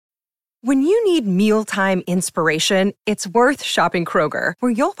When you need mealtime inspiration, it's worth shopping Kroger,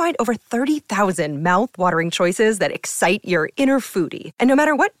 where you'll find over 30,000 mouth-watering choices that excite your inner foodie. And no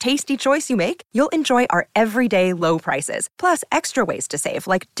matter what tasty choice you make, you'll enjoy our everyday low prices, plus extra ways to save,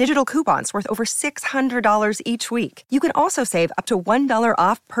 like digital coupons worth over $600 each week. You can also save up to $1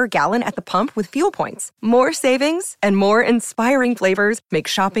 off per gallon at the pump with fuel points. More savings and more inspiring flavors make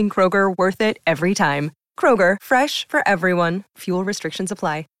shopping Kroger worth it every time. Kroger, fresh for everyone. Fuel restrictions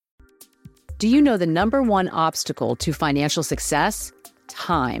apply. Do you know the number one obstacle to financial success?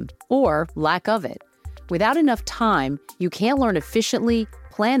 Time, or lack of it. Without enough time, you can't learn efficiently,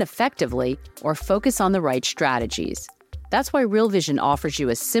 plan effectively, or focus on the right strategies. That's why Real Vision offers you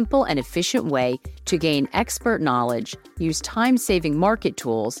a simple and efficient way to gain expert knowledge, use time-saving market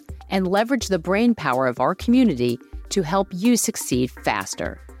tools, and leverage the brain power of our community to help you succeed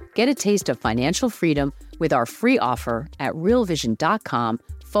faster. Get a taste of financial freedom with our free offer at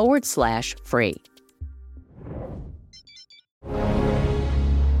realvision.com/free.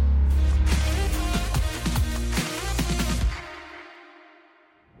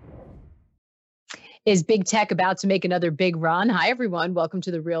 Is big tech about to make another big run? Hi, everyone. Welcome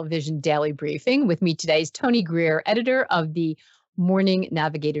to the Real Vision Daily Briefing. With me today is Tony Greer, editor of the Morning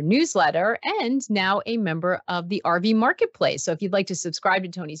Navigator newsletter and now a member of the RV Marketplace. So if you'd like to subscribe to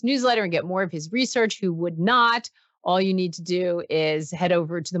Tony's newsletter and get more of his research, who would not? All you need to do is head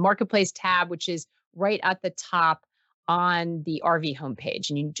over to the Marketplace tab, which is right at the top on the RV homepage.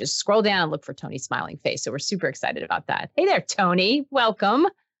 And you just scroll down and look for Tony's smiling face. So we're super excited about that. Hey there, Tony. Welcome.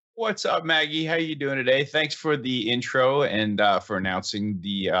 What's up, Maggie? How you doing today? Thanks for the intro and for announcing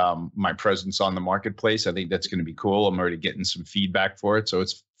the my presence on the Marketplace. I think that's going to be cool. I'm already getting some feedback for it, so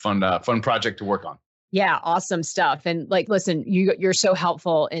it's fun project to work on. Yeah, awesome stuff. And like, listen, you're so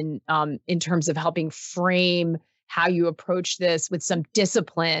helpful in terms of helping frame how you approach this with some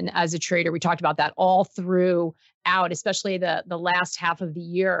discipline as a trader. We talked about that all throughout, especially the last half of the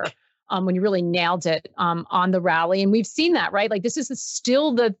year. When you really nailed it on the rally. And we've seen that, right? Like this is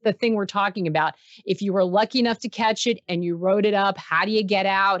still the thing we're talking about. If you were lucky enough to catch it and you rode it up, how do you get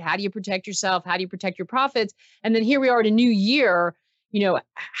out? How do you protect yourself? How do you protect your profits? And then here we are at a new year. You know,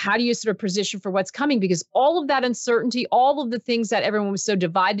 how do you sort of position for what's coming? Because all of that uncertainty, all of the things that everyone was so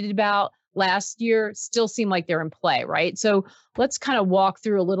divided about last year still seem like they're in play, right? So let's kind of walk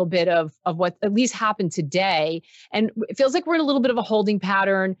through a little bit of what at least happened today. And it feels like we're in a little bit of a holding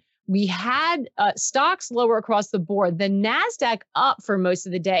pattern. We had stocks lower across the board. The NASDAQ up for most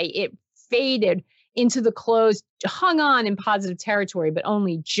of the day. It faded into the close, hung on in positive territory, but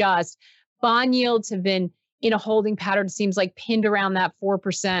only just. Bond yields have been in a holding pattern. It seems like pinned around that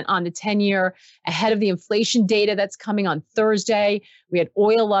 4% on the 10-year ahead of the inflation data that's coming on Thursday. We had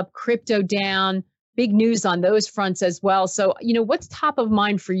oil up, crypto down, big news on those fronts as well. So, what's top of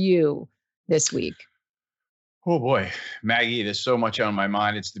mind for you this week? Oh boy, Maggie, there's so much on my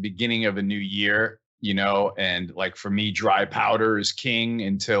mind. It's the beginning of a new year, and like for me, dry powder is king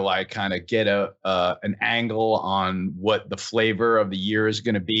until I kind of get an angle on what the flavor of the year is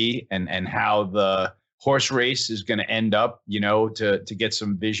going to be and how the horse race is going to end up, to get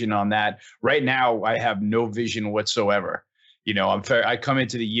some vision on that. Right now, I have no vision whatsoever. I come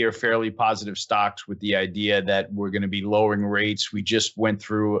into the year fairly positive stocks with the idea that we're going to be lowering rates. We just went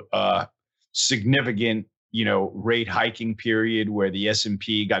through a significant rate hiking period where the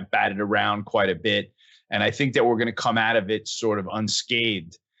S&P got batted around quite a bit. And I think that we're going to come out of it sort of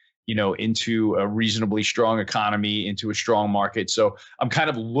unscathed, into a reasonably strong economy, into a strong market. So I'm kind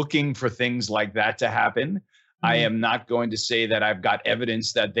of looking for things like that to happen. Mm-hmm. I am not going to say that I've got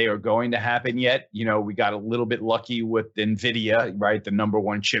evidence that they are going to happen yet. We got a little bit lucky with NVIDIA, right? The number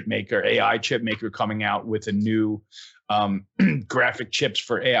one chip maker, AI chip maker, coming out with a new graphic chips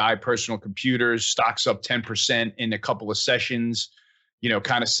for AI personal computers. Stocks up 10% in a couple of sessions,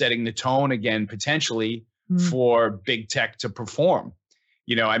 kind of setting the tone again, potentially for big tech to perform.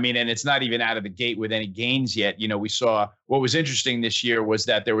 And it's not even out of the gate with any gains yet. We saw what was interesting this year was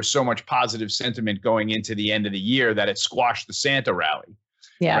that there was so much positive sentiment going into the end of the year that it squashed the Santa rally.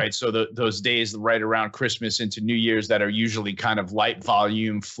 Yeah. Right. So those days right around Christmas into New Year's that are usually kind of light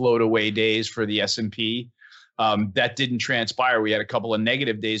volume float away days for the S&P. That didn't transpire. We had a couple of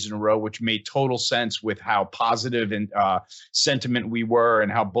negative days in a row, which made total sense with how positive and sentiment we were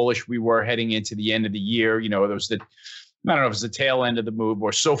and how bullish we were heading into the end of the year. There was I don't know if it's the tail end of the move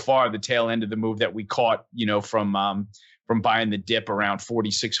or so far the tail end of the move that we caught, from buying the dip around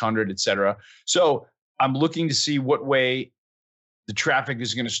 4,600, et cetera. So I'm looking to see what way the traffic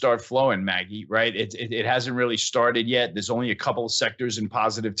is going to start flowing, Maggie, right? It hasn't really started yet. There's only a couple of sectors in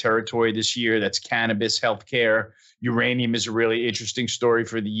positive territory this year. That's cannabis, healthcare. Uranium is a really interesting story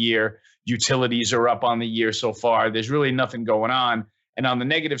for the year. Utilities are up on the year so far. There's really nothing going on. And on the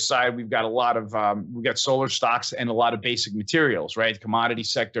negative side, we've got a lot of we've got solar stocks and a lot of basic materials, right? The commodity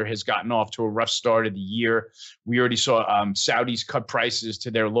sector has gotten off to a rough start of the year. We already saw Saudis cut prices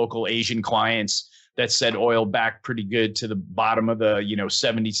to their local Asian clients. That set oil back pretty good to the bottom of the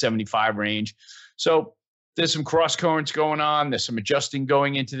 70, 75 range. So there's some cross currents going on. There's some adjusting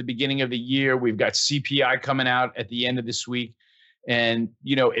going into the beginning of the year. We've got CPI coming out at the end of this week. And,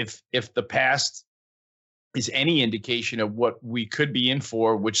 if the past is any indication of what we could be in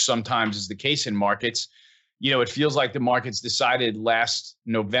for, which sometimes is the case in markets, it feels like the markets decided last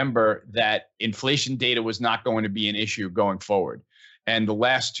November that inflation data was not going to be an issue going forward. And the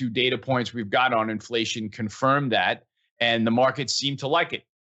last two data points we've got on inflation confirm that, and the markets seem to like it,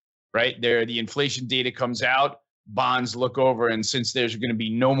 right? The inflation data comes out, bonds look over, and since there's going to be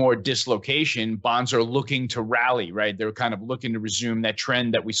no more dislocation, bonds are looking to rally, right? They're kind of looking to resume that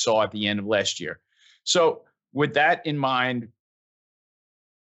trend that we saw at the end of last year. So with that in mind,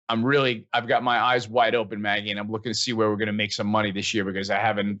 I've got my eyes wide open, Maggie, and I'm looking to see where we're going to make some money this year because I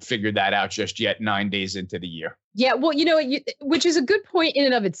haven't figured that out just yet 9 days into the year. Yeah, well, which is a good point in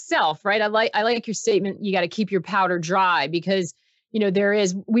and of itself, right? I like your statement. You got to keep your powder dry because,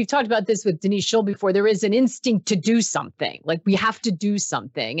 we've talked about this with Denise Schull before. There is an instinct to do something. Like we have to do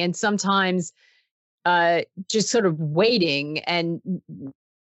something. And sometimes just sort of waiting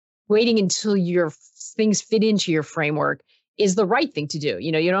until your things fit into your framework is the right thing to do.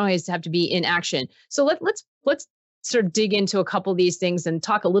 You don't always have to be in action. So let's sort of dig into a couple of these things and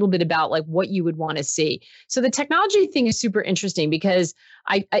talk a little bit about like what you would want to see. So the technology thing is super interesting because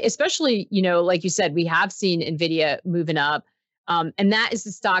I especially, like you said, we have seen NVIDIA moving up. And that is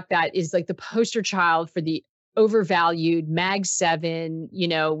the stock that is like the poster child for the overvalued Mag 7.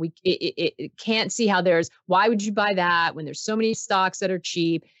 It can't see how why would you buy that when there's so many stocks that are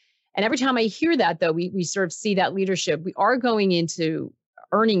cheap? And every time I hear that, though, we sort of see that leadership. We are going into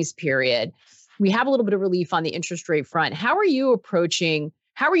earnings period. We have a little bit of relief on the interest rate front. How are you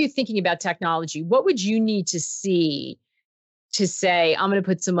thinking about technology? What would you need to see to say, I'm going to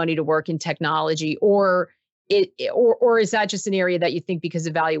put some money to work in technology? Or is that just an area that you think because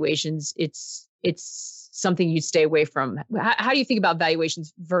of valuations, it's something you'd stay away from? How do you think about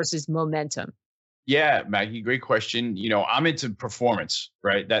valuations versus momentum? Yeah, Maggie, great question. I'm into performance,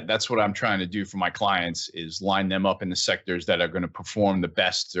 right? That's what I'm trying to do for my clients is line them up in the sectors that are going to perform the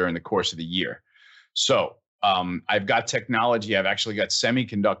best during the course of the year. So I've got technology. I've actually got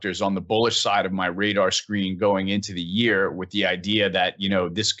semiconductors on the bullish side of my radar screen going into the year with the idea that,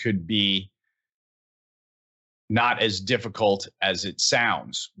 this could be not as difficult as it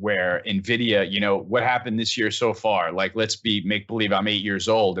sounds, where NVIDIA, what happened this year so far? Like, let's make believe I'm 8 years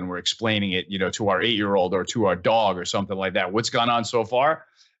old and we're explaining it, to our 8-year-old or to our dog or something like that. What's gone on so far?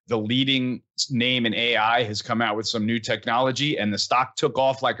 The leading name in AI has come out with some new technology and the stock took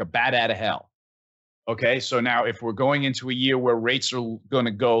off like a bat out of hell. Okay, so now if we're going into a year where rates are going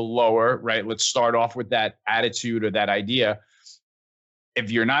to go lower, right? Let's start off with that attitude or that idea. If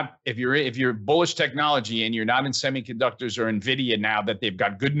you're bullish technology and you're not in semiconductors or NVIDIA now that they've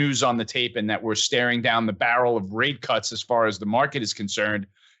got good news on the tape and that we're staring down the barrel of rate cuts as far as the market is concerned,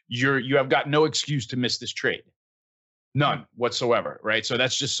 you have got no excuse to miss this trade. None whatsoever, right? So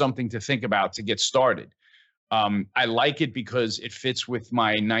that's just something to think about to get started. I like it because it fits with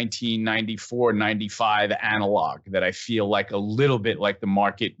my 1994-95 analog that I feel like a little bit like the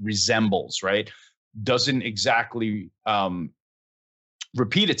market resembles, right? Doesn't exactly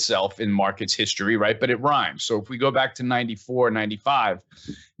repeat itself in markets history, right? But it rhymes. So if we go back to 94, 95,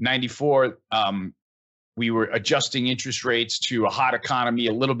 we were adjusting interest rates to a hot economy,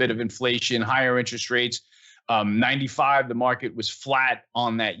 a little bit of inflation, higher interest rates. 95, the market was flat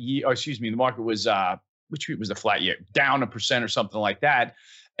on that year. Or excuse me, the market was, which was a flat year, down 1% or something like that.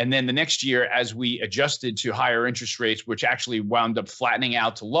 And then the next year, as we adjusted to higher interest rates, which actually wound up flattening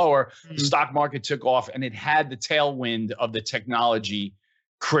out to lower, the stock market took off and it had the tailwind of the technology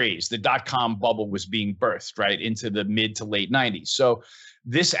craze. The dot-com bubble was being birthed right into the mid to late 90s. So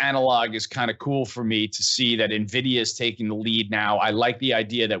this analog is kind of cool for me to see that NVIDIA is taking the lead now. I like the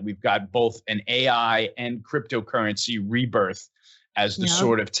idea that we've got both an AI and cryptocurrency rebirth as the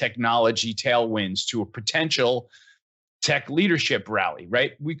sort of technology tailwinds to a potential tech leadership rally,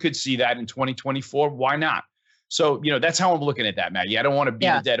 right? We could see that in 2024. Why not? So, that's how I'm looking at that, Maggie. I don't want to beat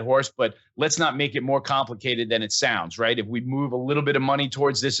Yeah. a dead horse, but let's not make it more complicated than it sounds, right? If we move a little bit of money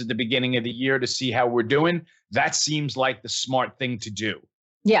towards this at the beginning of the year to see how we're doing, that seems like the smart thing to do.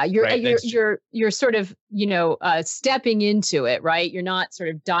 Yeah, Right, you're sort of, stepping into it, right? You're not sort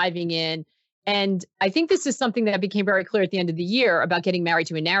of diving in. And I think this is something that became very clear at the end of the year about getting married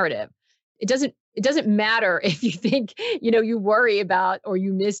to a narrative. It doesn't matter if you think, you worry about or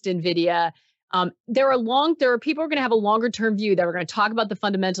you missed NVIDIA. There are people who are going to have a longer term view that are going to talk about the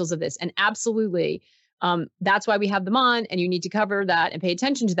fundamentals of this. And absolutely, that's why we have them on, and you need to cover that and pay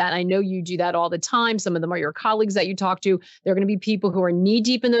attention to that. And I know you do that all the time. Some of them are your colleagues that you talk to. There are going to be people who are knee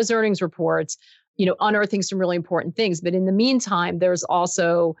deep in those earnings reports, unearthing some really important things. But in the meantime, there's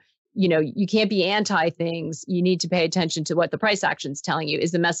also, you can't be anti things. You need to pay attention to what the price action's telling you,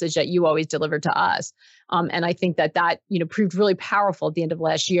 is the message that you always deliver to us. And I think that proved really powerful at the end of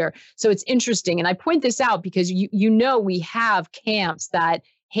last year. So it's interesting. And I point this out because we have camps that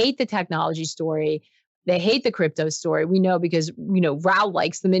hate the technology story. They hate the crypto story. We know because, Rao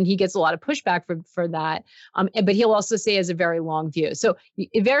likes them and he gets a lot of pushback for that. But he'll also say has a very long view. So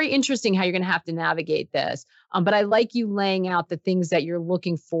very interesting how you're going to have to navigate this. But I like you laying out the things that you're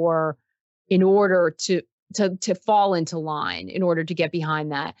looking for in order to fall into line, in order to get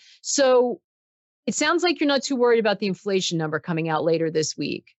behind that. So it sounds like you're not too worried about the inflation number coming out later this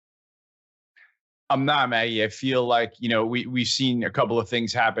week. I'm not, Maggie. I feel like, we've seen a couple of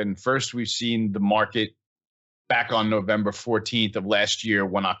things happen. First, we've seen the market back on November 14th of last year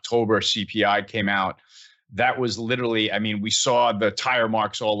when October CPI came out. That was literally, we saw the tire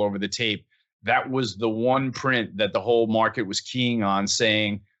marks all over the tape. That was the one print that the whole market was keying on,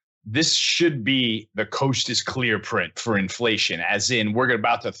 saying this should be the coast is clear print for inflation, as in we're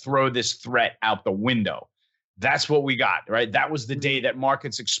about to throw this threat out the window. That's what we got, right? That was the day that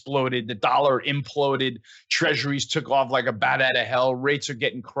markets exploded. The dollar imploded. Treasuries took off like a bat out of hell. Rates are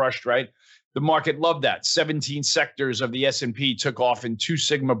getting crushed, right? The market loved that. 17 sectors of the S&P took off in 2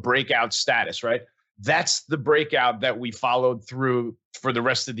 sigma breakout status, right? That's the breakout that we followed through for the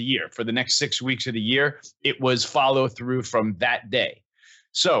rest of the year. For the next 6 weeks of the year, it was follow through from that day.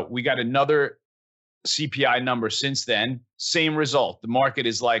 So we got another CPI number since then, same result. The market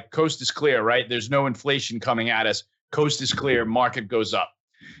is like, coast is clear, right? There's no inflation coming at us. Coast is clear, market goes up.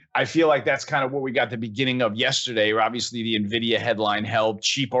 I feel like that's kind of what we got the beginning of yesterday. Obviously, the NVIDIA headline helped.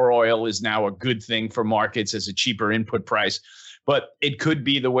 Cheaper oil is now a good thing for markets as a cheaper input price, but it could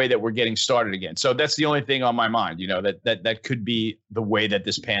be the way that we're getting started again. So that's the only thing on my mind, that could be the way that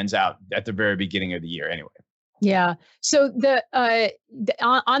this pans out at the very beginning of the year anyway. Yeah. So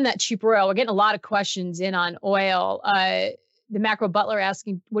on that cheaper oil, we're getting a lot of questions in on oil. The Macro Butler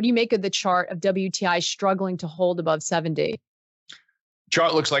asking, what do you make of the chart of WTI struggling to hold above 70?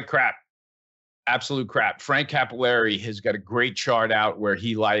 Chart looks like crap. Absolute crap. Frank Capillari has got a great chart out where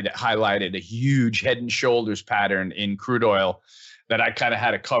he highlighted a huge head and shoulders pattern in crude oil that I kind of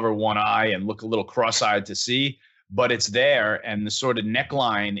had to cover one eye and look a little cross-eyed to see. But it's there, and the sort of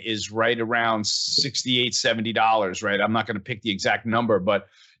neckline is right around $68, $70, right? I'm not going to pick the exact number, but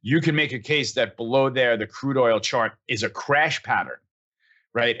you can make a case that below there, the crude oil chart is a crash pattern,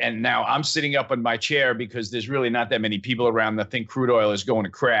 right? And now I'm sitting up in my chair because there's really not that many people around that think crude oil is going to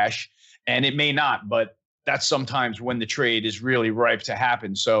crash, and it may not, but that's sometimes when the trade is really ripe to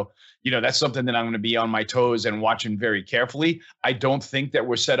happen. So, that's something that I'm going to be on my toes and watching very carefully. I don't think that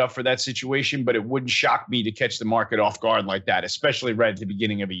we're set up for that situation, but it wouldn't shock me to catch the market off guard like that, especially right at the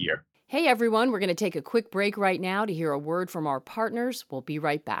beginning of a year. Hey everyone, we're going to take a quick break right now to hear a word from our partners. We'll be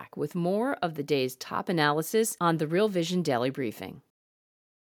right back with more of the day's top analysis on the Real Vision Daily Briefing.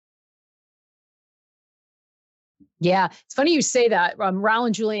 Yeah, it's funny you say that. Raul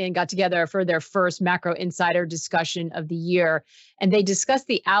and Julian got together for their first macro insider discussion of the year, and they discussed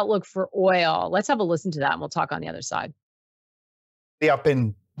the outlook for oil. Let's have a listen to that, and we'll talk on the other side. I've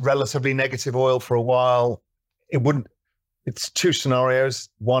been relatively negative oil for a while. It's 2 scenarios.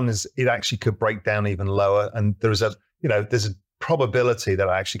 One is it actually could break down even lower, and there's a probability that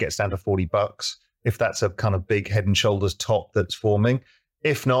it actually gets down to $40 if that's a kind of big head and shoulders top that's forming.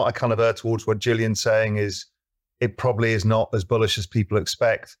 If not, I kind of err towards what Julian's saying is, it probably is not as bullish as people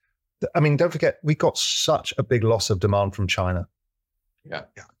expect. Don't forget, we got such a big loss of demand from China. Yeah.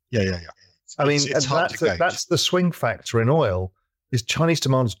 That's the swing factor in oil, is Chinese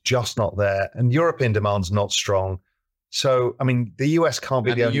demand's just not there, and European demand's not strong. So, the US can't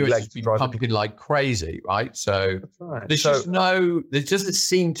be the only leg to drive. Pumping like crazy, right? So there's there doesn't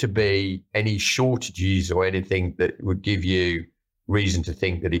seem to be any shortages or anything that would give you reason to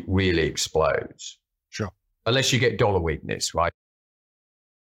think that it really explodes. Sure. Unless you get dollar weakness, right?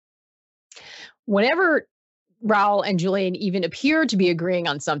 Whenever Raul and Julian even appear to be agreeing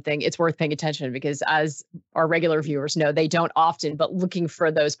on something, it's worth paying attention because, as our regular viewers know, they don't often, but looking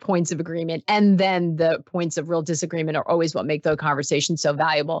for those points of agreement and then the points of real disagreement are always what make the conversation so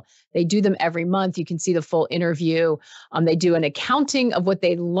valuable. They do them every month. You can see the full interview. They do an accounting of what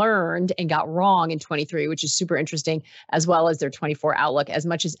they learned and got wrong in 23, which is super interesting, as well as their 24 outlook, as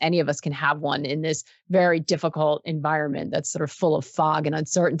much as any of us can have one in this very difficult environment that's sort of full of fog and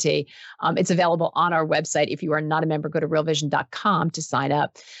uncertainty. It's available on our website. If you are not a member, go to realvision.com to sign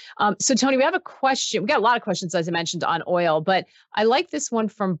up. So Tony, we have a question. We got a lot of questions, as I mentioned, on oil, but I like this one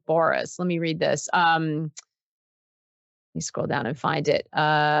from Boris. Let me read this. Let me scroll down and find it.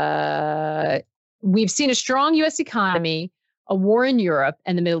 We've seen a strong U.S. economy, a war in Europe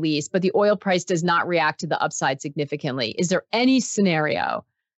and the Middle East, but the oil price does not react to the upside significantly. Is there any scenario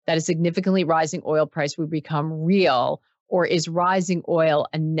that a significantly rising oil price would become real, or is rising oil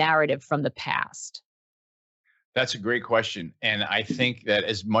a narrative from the past? That's a great question. And I think that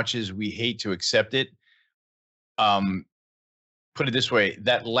as much as we hate to accept it, put it this way,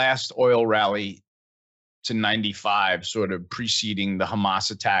 that last oil rally to 95, sort of preceding the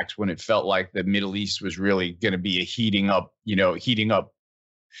Hamas attacks, when it felt like the Middle East was really going to be a heating up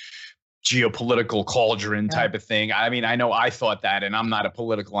geopolitical cauldron type of thing. I mean, I know I thought that, and I'm not a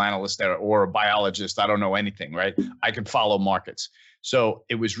political analyst or a biologist. I don't know anything, right? I can follow markets. So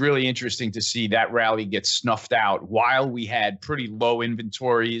it was really interesting to see that rally get snuffed out while we had pretty low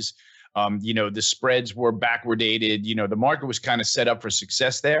inventories. The spreads were backwardated. The market was kind of set up for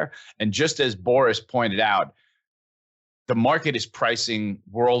success there. And just as Boris pointed out, the market is pricing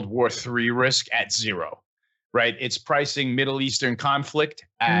World War III risk at zero, right? It's pricing Middle Eastern conflict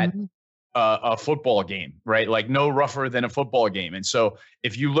at a football game, right? Like no rougher than a football game. And so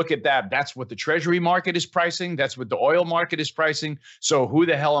if you look at that, that's what the treasury market is pricing. That's what the oil market is pricing. So who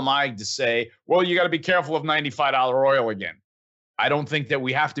the hell am I to say, well, you got to be careful of $95 oil again? I don't think that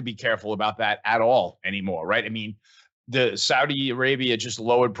we have to be careful about that at all anymore, right? I mean, the Saudi Arabia just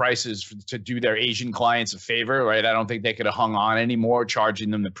lowered prices to do their Asian clients a favor, right? I don't think they could have hung on anymore,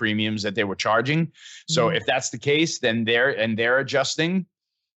 charging them the premiums that they were charging. So if that's the case, then they're adjusting.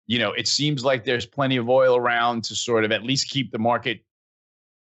 It seems like there's plenty of oil around to sort of at least keep the market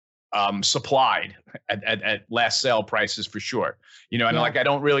supplied at last sale prices for sure. Like I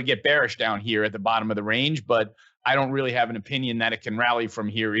don't really get bearish down here at the bottom of the range, but I don't really have an opinion that it can rally from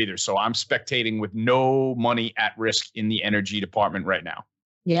here either. So I'm spectating with no money at risk in the energy department right now.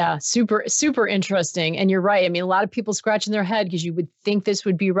 Yeah, super, super interesting. And you're right. I mean, a lot of people scratching their head because you would think this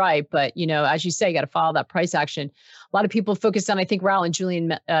would be right. But, as you say, you got to follow that price action. A lot of people focused on, I think Raul and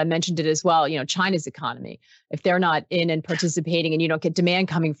Julian mentioned it as well, China's economy. If they're not in and participating and you don't get demand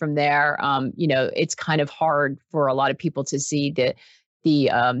coming from there, it's kind of hard for a lot of people to see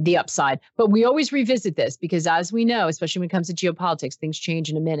the upside. But we always revisit this because, as we know, especially when it comes to geopolitics, things change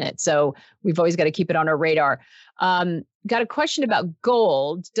in a minute. So we've always got to keep it on our radar. Got a question about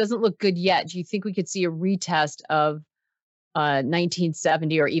gold. Doesn't look good yet. Do you think we could see a retest of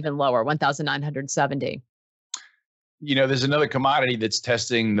 1970 or even lower, 1,970? There's another commodity that's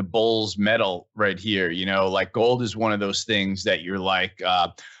testing the bull's metal right here. Like gold is one of those things that you're like,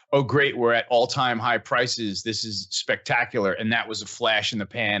 oh, great, we're at all-time high prices. This is spectacular. And that was a flash in the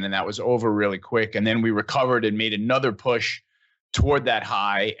pan, and that was over really quick. And then we recovered and made another push toward that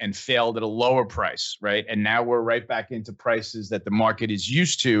high and failed at a lower price, right? And now we're right back into prices that the market is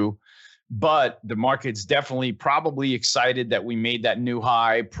used to. But the market's definitely probably excited that we made that new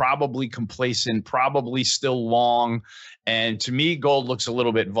high, probably complacent, probably still long. And to me, gold looks a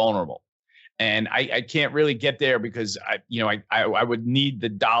little bit vulnerable. And I can't really get there because I would need the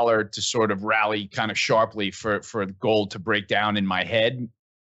dollar to sort of rally kind of sharply for gold to break down in my head.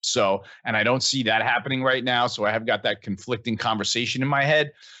 So, and I don't see that happening right now. So I have got that conflicting conversation in my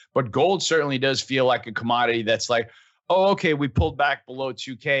head. But gold certainly does feel like a commodity that's like, oh, okay, we pulled back below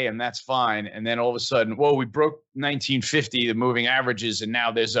 2K and that's fine. And then all of a sudden, whoa, we broke 1950, the moving averages, and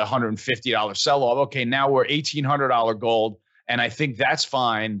now there's a $150 sell-off. Okay, now we're $1,800 gold, and I think that's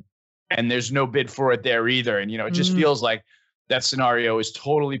fine. And there's no bid for it there either. And, it just feels like that scenario is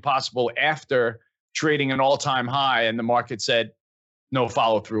totally possible after trading an all-time high and the market said no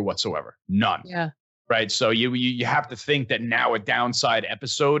follow-through whatsoever. None. Yeah. Right. So you have to think that now a downside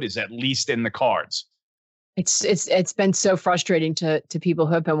episode is at least in the cards. It's been so frustrating to people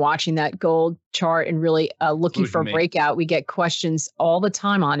who have been watching that gold chart and really looking for a breakout. We get questions all the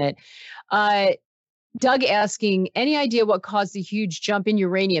time on it. Doug asking, any idea what caused the huge jump in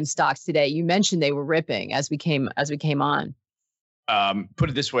uranium stocks today? You mentioned they were ripping as we came on. Put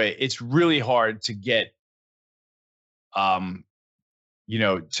it this way, it's really hard to get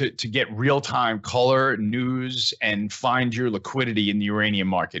to get real-time color, news, and find your liquidity in the uranium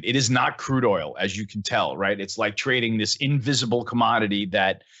market. It is not crude oil, as you can tell, right? It's like trading this invisible commodity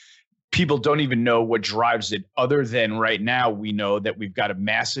that people don't even know what drives it, other than right now we know that we've got a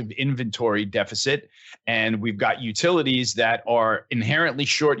massive inventory deficit and we've got utilities that are inherently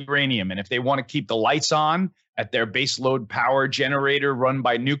short uranium. And if they want to keep the lights on at their baseload power generator run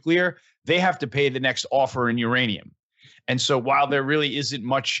by nuclear, they have to pay the next offer in uranium. And so while there really isn't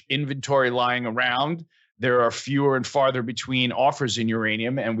much inventory lying around, there are fewer and farther between offers in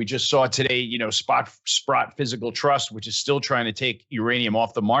uranium. And we just saw today, Sprott Physical Trust, which is still trying to take uranium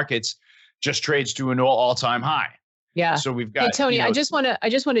off the markets, just trades to an all-time high. Yeah. So we've got. Hey, Tony, I just want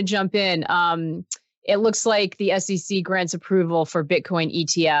to jump in. It looks like the SEC grants approval for Bitcoin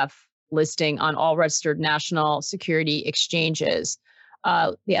ETF listing on all registered national security exchanges.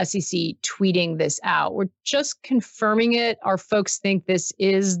 The SEC tweeting this out. We're just confirming it. Our folks think this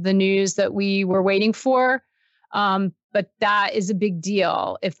is the news that we were waiting for, but that is a big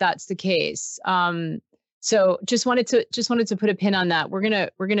deal if that's the case. So just wanted to put a pin on that. We're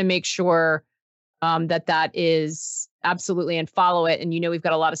gonna make sure that is absolutely, and follow it. And we've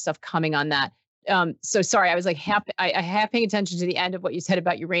got a lot of stuff coming on that. So sorry, I was like half paying attention to the end of what you said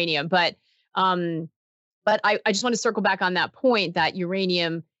about uranium, but I just want to circle back on that point that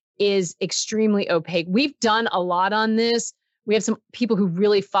uranium is extremely opaque. We've done a lot on this. We have some people who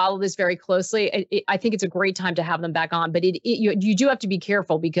really follow this very closely. I think it's a great time to have them back on, but you do have to be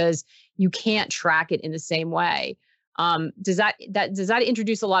careful because you can't track it in the same way. Does that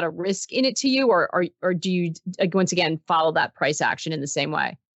introduce a lot of risk in it to you, or do you once again follow that price action in the same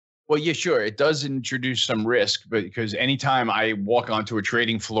way? Well, yeah, sure. It does introduce some risk, but because anytime I walk onto a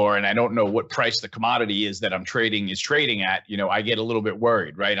trading floor and I don't know what price the commodity is that I'm trading at, I get a little bit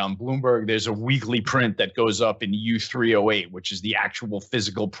worried, right? On Bloomberg, there's a weekly print that goes up in U308, which is the actual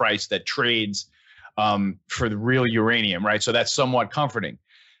physical price that trades for the real uranium, right? So that's somewhat comforting.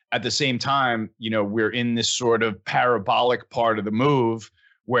 At the same time, we're in this sort of parabolic part of the move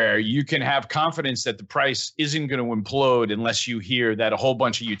where you can have confidence that the price isn't going to implode unless you hear that a whole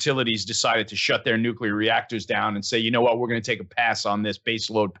bunch of utilities decided to shut their nuclear reactors down and say, you know what, we're going to take a pass on this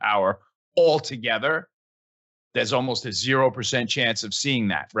baseload power altogether. There's almost a 0% chance of seeing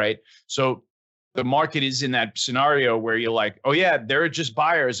that, right? So the market is in that scenario where you're like, oh yeah, there are just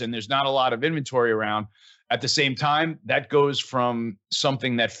buyers and there's not a lot of inventory around. At the same time, that goes from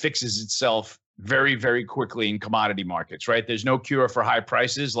something that fixes itself very, very quickly in commodity markets, right? There's no cure for high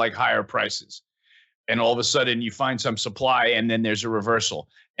prices like higher prices. And all of a sudden you find some supply and then there's a reversal.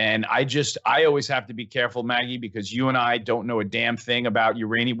 And I always have to be careful, Maggie, because you and I don't know a damn thing about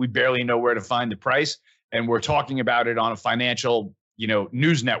uranium. We barely know where to find the price. And we're talking about it on a financial,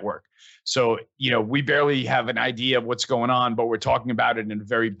 news network. So, we barely have an idea of what's going on, but we're talking about it in a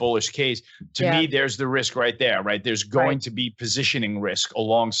very bullish case. To me, there's the risk right there, right? There's going to be positioning risk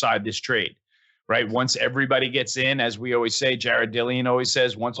alongside this trade. Right. Once everybody gets in, as we always say, Jared Dillian always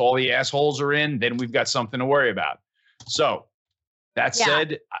says, once all the assholes are in, then we've got something to worry about. So that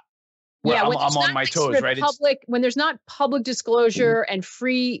said, I'm on my toes, right? When there's not public disclosure and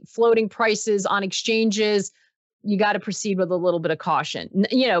free floating prices on exchanges, you got to proceed with a little bit of caution,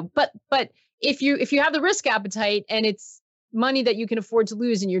 but if you have the risk appetite and it's money that you can afford to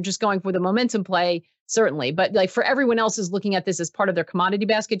lose and you're just going for the momentum play, certainly. But like for everyone else who's looking at this as part of their commodity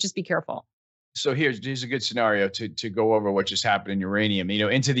basket, just be careful. So here's a good scenario to go over what just happened in uranium.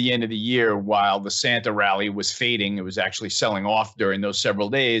 Into the end of the year, while the Santa rally was fading, it was actually selling off during those several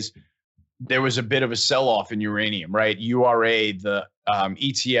days. There was a bit of a sell-off in uranium, right? URA, the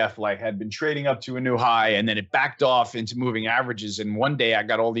ETF, had been trading up to a new high, and then it backed off into moving averages. And one day I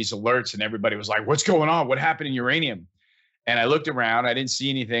got all these alerts, and everybody was like, "What's going on? What happened in uranium?" And I looked around, I didn't see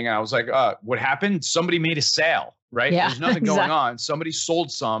anything, and I was like, "What happened? Somebody made a sale, right? Yeah, there's nothing going on. Somebody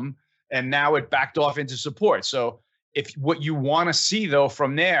sold some." And now it backed off into support. So if what you want to see, though,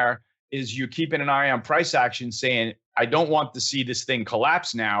 from there is you're keeping an eye on price action saying, I don't want to see this thing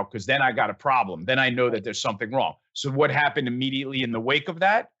collapse now because then I got a problem. Then I know that there's something wrong. So what happened immediately in the wake of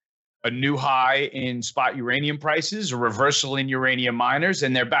that? A new high in spot uranium prices, a reversal in uranium miners,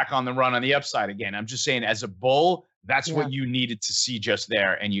 and they're back on the run on the upside again. I'm just saying, as a bull, that's what you needed to see just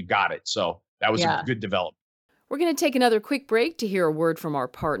there, and you got it. So that was a good development. We're going to take another quick break to hear a word from our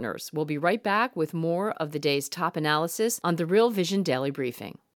partners. We'll be right back with more of the day's top analysis on the Real Vision Daily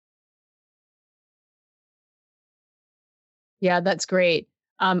Briefing. Yeah, that's great.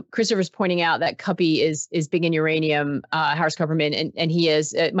 Christopher's pointing out that Cuppy is big in uranium, Harris Kupperman, and he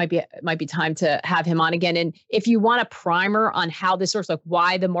is. It might be time to have him on again. And if you want a primer on how this works, like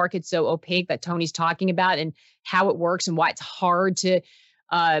why the market's so opaque that Tony's talking about, and how it works, and why it's hard to.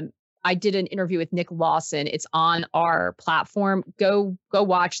 I did an interview with Nick Lawson. It's on our platform. Go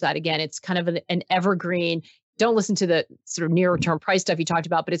watch that again. It's kind of an evergreen. Don't listen to the sort of nearer term price stuff you talked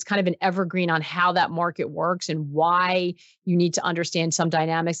about, but it's kind of an evergreen on how that market works and why you need to understand some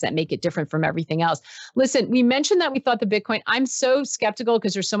dynamics that make it different from everything else. Listen, we mentioned that we thought the Bitcoin, I'm so skeptical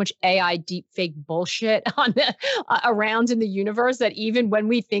because there's so much AI deep fake bullshit on the, around in the universe that even when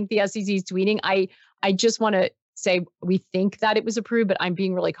we think the SEC is tweeting, I just want to say we think that it was approved, but I'm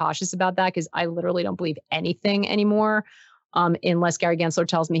being really cautious about that because I literally don't believe anything anymore unless Gary Gensler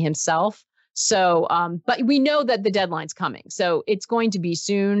tells me himself. So, but we know that the deadline's coming. So it's going to be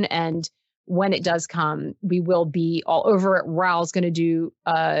soon. And when it does come, we will be all over it. Raul's going to do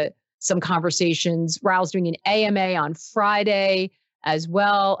some conversations. Raul's doing an AMA on Friday as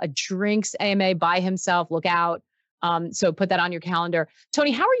well, a drinks AMA by himself. Look out. So put that on your calendar.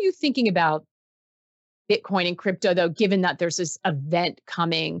 Tony, how are you thinking about Bitcoin and crypto, though, given that there's this event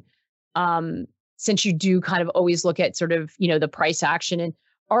coming, since you do kind of always look at sort of, the price action? And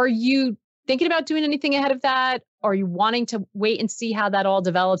are you thinking about doing anything ahead of that? Are you wanting to wait and see how that all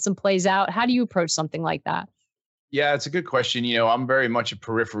develops and plays out? How do you approach something like that? Yeah, it's a good question. I'm very much a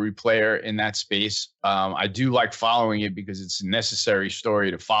periphery player in that space. I do like following it because it's a necessary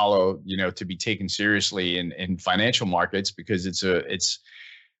story to follow, to be taken seriously in financial markets, because it's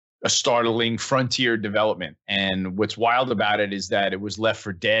a startling frontier development. And what's wild about it is that it was left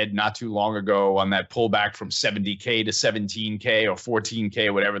for dead not too long ago on that pullback from 70K to 17K or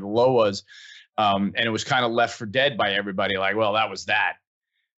 14K, whatever the low was. And it was kind of left for dead by everybody, like, well, that was that.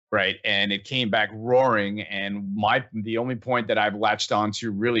 Right. And it came back roaring. And the only point that I've latched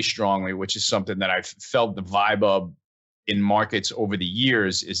onto really strongly, which is something that I've felt the vibe of in markets over the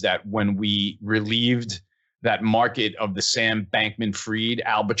years, is that when we relieved that market of the Sam Bankman-Fried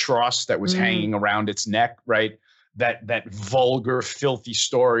albatross that was hanging around its neck, right? That vulgar, filthy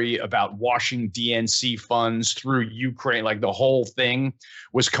story about washing DNC funds through Ukraine, like the whole thing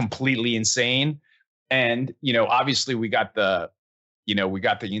was completely insane. And, obviously we got the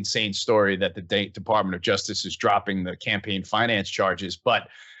insane story that the Department of Justice is dropping the campaign finance charges. But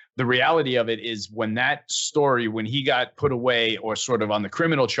the reality of it is when he got put away or sort of on the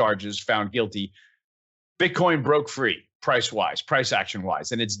criminal charges, found guilty, Bitcoin broke free price action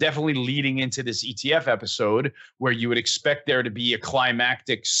wise. And it's definitely leading into this ETF episode where you would expect there to be a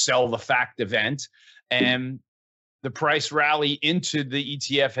climactic sell the fact event. And the price rally into the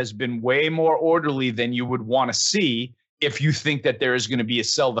ETF has been way more orderly than you would want to see if you think that there is going to be a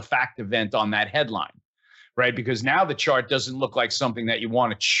sell the fact event on that headline, right? Because now the chart doesn't look like something that you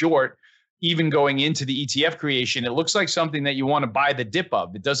want to short. Even going into the ETF creation, it looks like something that you want to buy the dip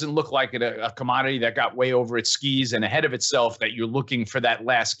of. It doesn't look like a commodity that got way over its skis and ahead of itself that you're looking for that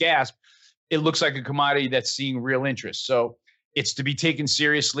last gasp. It looks like a commodity that's seeing real interest. So it's to be taken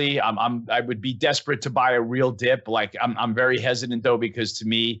seriously. I would be desperate to buy a real dip. Like I'm very hesitant though, because to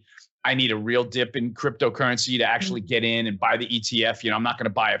me, I need a real dip in cryptocurrency to actually get in and buy the ETF. I'm not going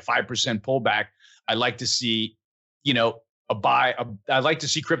to buy a 5% pullback. I like to see, I'd like to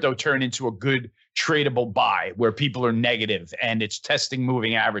see crypto turn into a good tradable buy where people are negative and it's testing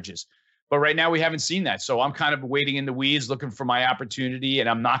moving averages. But right now we haven't seen that. So I'm kind of waiting in the weeds, looking for my opportunity, and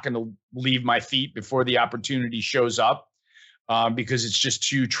I'm not going to leave my feet before the opportunity shows up because it's just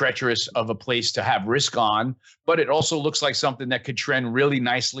too treacherous of a place to have risk on. But it also looks like something that could trend really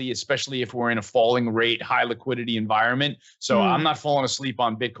nicely, especially if we're in a falling rate, high liquidity environment. So I'm not falling asleep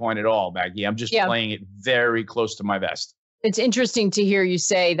on Bitcoin at all, Maggie. I'm just playing it very close to my vest. It's interesting to hear you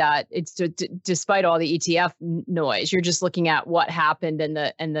say that it's despite all the ETF noise, you're just looking at what happened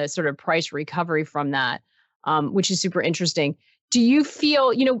and the sort of price recovery from that, which is super interesting. Do you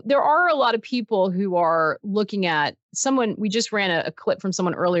feel, there are a lot of people who are looking at someone, we just ran a clip from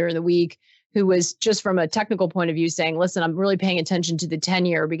someone earlier in the week who was just from a technical point of view saying, listen, I'm really paying attention to the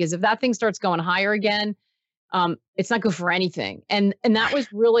 10-year because if that thing starts going higher again, it's not good for anything. And that was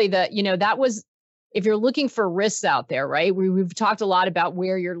really that was, if you're looking for risks out there, right? We've talked a lot about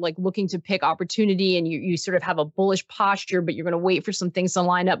where you're like looking to pick opportunity and you sort of have a bullish posture, but you're going to wait for some things to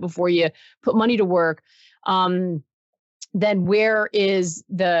line up before you put money to work. Then where is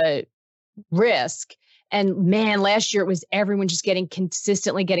the risk? And man, last year it was everyone just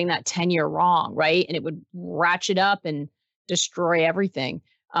consistently getting that 10-year wrong, right? And it would ratchet up and destroy everything.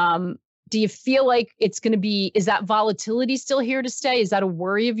 Do you feel like it's going to be, is that volatility still here to stay? Is that a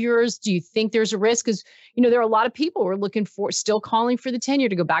worry of yours? Do you think there's a risk? Because, there are a lot of people who are looking for, still calling for the 10-year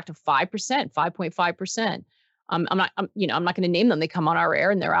to go back to 5%, 5.5%. I'm not going to name them. They come on our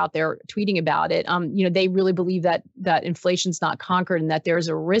air and they're out there tweeting about it. They really believe that inflation's not conquered and that there's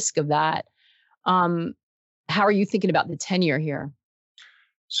a risk of that. How are you thinking about the 10-year here?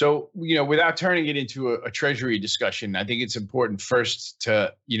 So, without turning it into a treasury discussion, I think it's important first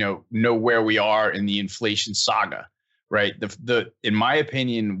to, know where we are in the inflation saga, right? In my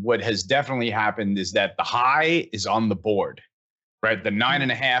opinion, what has definitely happened is that the high is on the board, right? The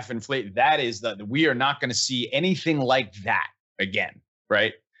 9.5 inflate, that is that we are not going to see anything like that again,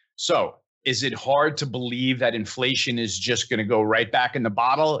 right? So is it hard to believe that inflation is just going to go right back in the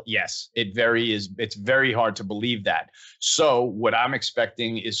bottle? Yes, it's very hard to believe that. So what I'm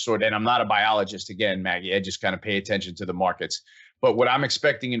expecting is and I'm not a biologist again, Maggie, I just kind of pay attention to the markets. But what I'm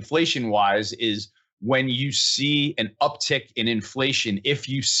expecting inflation wise is when you see an uptick in inflation, if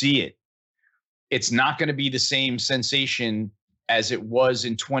you see it, it's not going to be the same sensation as it was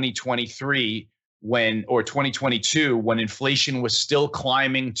in 2023 or 2022 when inflation was still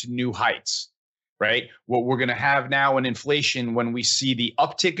climbing to new heights, right? What we're going to have now in inflation when we see the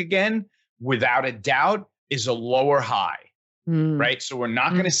uptick again, without a doubt, is a lower high, right? So we're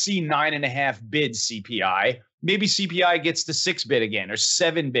not going to see 9.5 bid CPI. Maybe CPI gets to 6 bid again or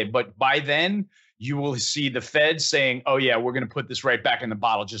 7 bid, but by then you will see the Fed saying, oh yeah, we're going to put this right back in the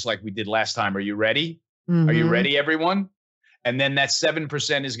bottle just like we did last time. Are you ready? Are you ready, everyone? And then that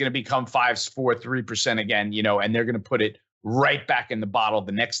 7% is going to become 5, 4, 3% again, and they're going to put it right back in the bottle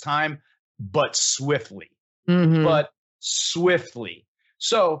the next time, but swiftly. So,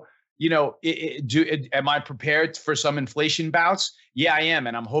 am I prepared for some inflation bouts? Yeah, I am.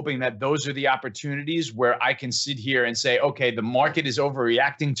 And I'm hoping that those are the opportunities where I can sit here and say, okay, the market is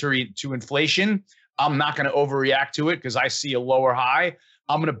overreacting to inflation. I'm not going to overreact to it because I see a lower high.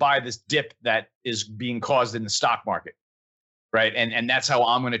 I'm going to buy this dip that is being caused in the stock market. Right. And that's how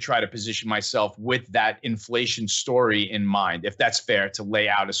I'm going to try to position myself with that inflation story in mind, if that's fair to lay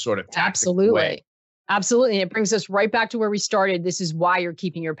out a sort of tactical way. Absolutely. And it brings us right back to where we started. This is why you're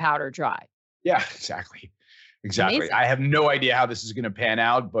keeping your powder dry. Yeah, exactly. Amazing. I have no idea how this is going to pan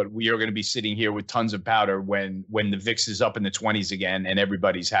out, but we are going to be sitting here with tons of powder when the VIX is up in the 20s again and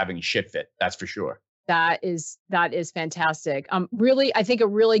everybody's having a shit fit. That's for sure. That is fantastic. Really, I think a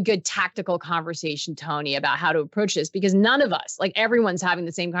really good tactical conversation, Tony, about how to approach this, because none of us, like everyone's having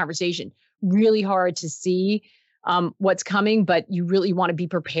the same conversation. Really hard to see what's coming, but you really want to be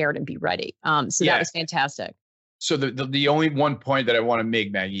prepared and be ready. That was fantastic. So the only one point that I want to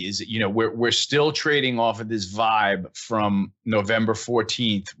make, Maggie, is that, we're still trading off of this vibe from November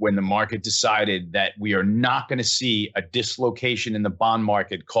 14th when the market decided that we are not going to see a dislocation in the bond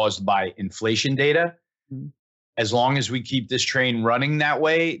market caused by inflation data. As long as we keep this train running that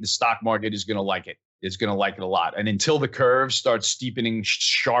way, the stock market is going to like it. It's going to like it a lot. And until the curve starts steepening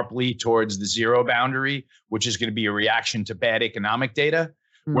sharply towards the zero boundary, which is going to be a reaction to bad economic data,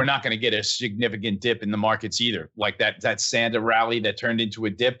 we're not going to get a significant dip in the markets either. Like that Sanda rally that turned into a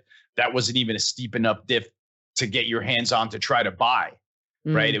dip, that wasn't even a steep enough dip to get your hands on to try to buy,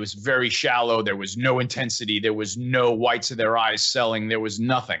 right? It was very shallow. There was no intensity. There was no whites of their eyes selling. There was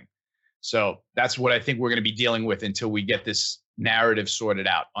nothing. So that's what I think we're going to be dealing with until we get this narrative sorted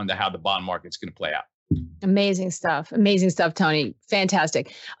out on how the bond market's going to play out. Amazing stuff, Tony.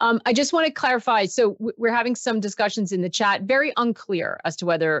 Fantastic. I just want to clarify. So we're having some discussions in the chat, very unclear as to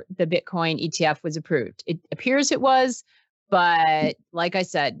whether the Bitcoin ETF was approved. It appears it was, but like I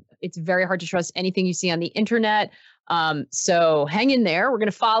said, it's very hard to trust anything you see on the internet. So hang in there. We're going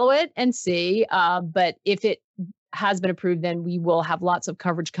to follow it and see. But if it has been approved, then we will have lots of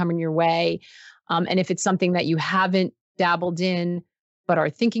coverage coming your way. And if it's something that you haven't dabbled in, but are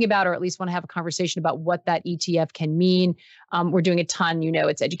thinking about, or at least want to have a conversation about what that ETF can mean, we're doing a ton.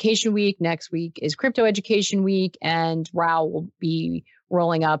 It's Education Week. Next week is Crypto Education Week. And Raoul will be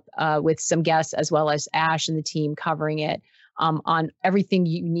rolling up with some guests, as well as Ash and the team covering it on everything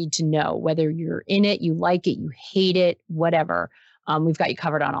you need to know, whether you're in it, you like it, you hate it, whatever. We've got you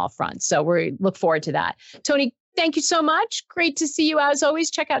covered on all fronts. So we look forward to that. Tony, thank you so much. Great to see you as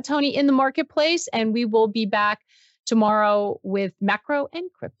always. Check out Tony in the Marketplace, and we will be back tomorrow with macro and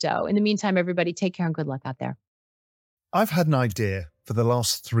crypto. In the meantime, everybody, take care and good luck out there. I've had an idea for the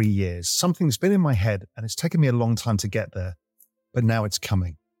last 3 years, something that's been in my head, and it's taken me a long time to get there, but now it's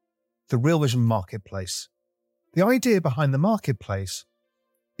coming. The Real Vision Marketplace. The idea behind the marketplace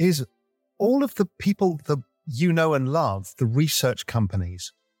is all of the people that you know and love, the research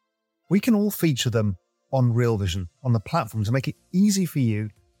companies, we can all feature them on Real Vision, on the platform, to make it easy for you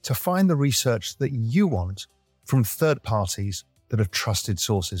to find the research that you want from third parties that are trusted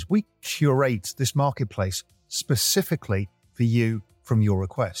sources. We curate this marketplace specifically for you from your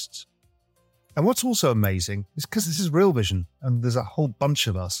requests. And what's also amazing is because this is Real Vision and there's a whole bunch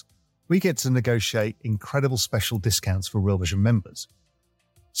of us, we get to negotiate incredible special discounts for Real Vision members.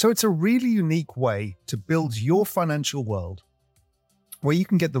 So it's a really unique way to build your financial world where you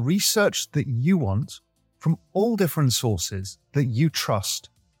can get the research that you want from all different sources that you trust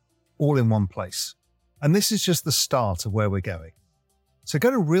all in one place. And this is just the start of where we're going. So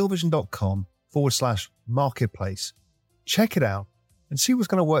go to realvision.com/marketplace, check it out and see what's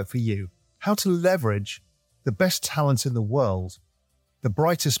going to work for you, how to leverage the best talent in the world, the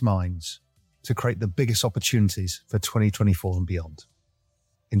brightest minds to create the biggest opportunities for 2024 and beyond.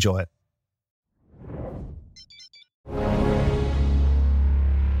 Enjoy it.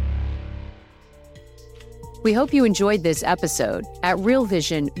 We hope you enjoyed this episode. At Real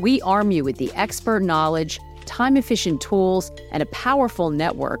Vision, we arm you with the expert knowledge, time-efficient tools, and a powerful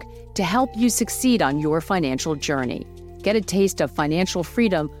network to help you succeed on your financial journey. Get a taste of financial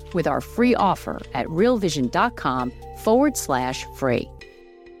freedom with our free offer at realvision.com/free.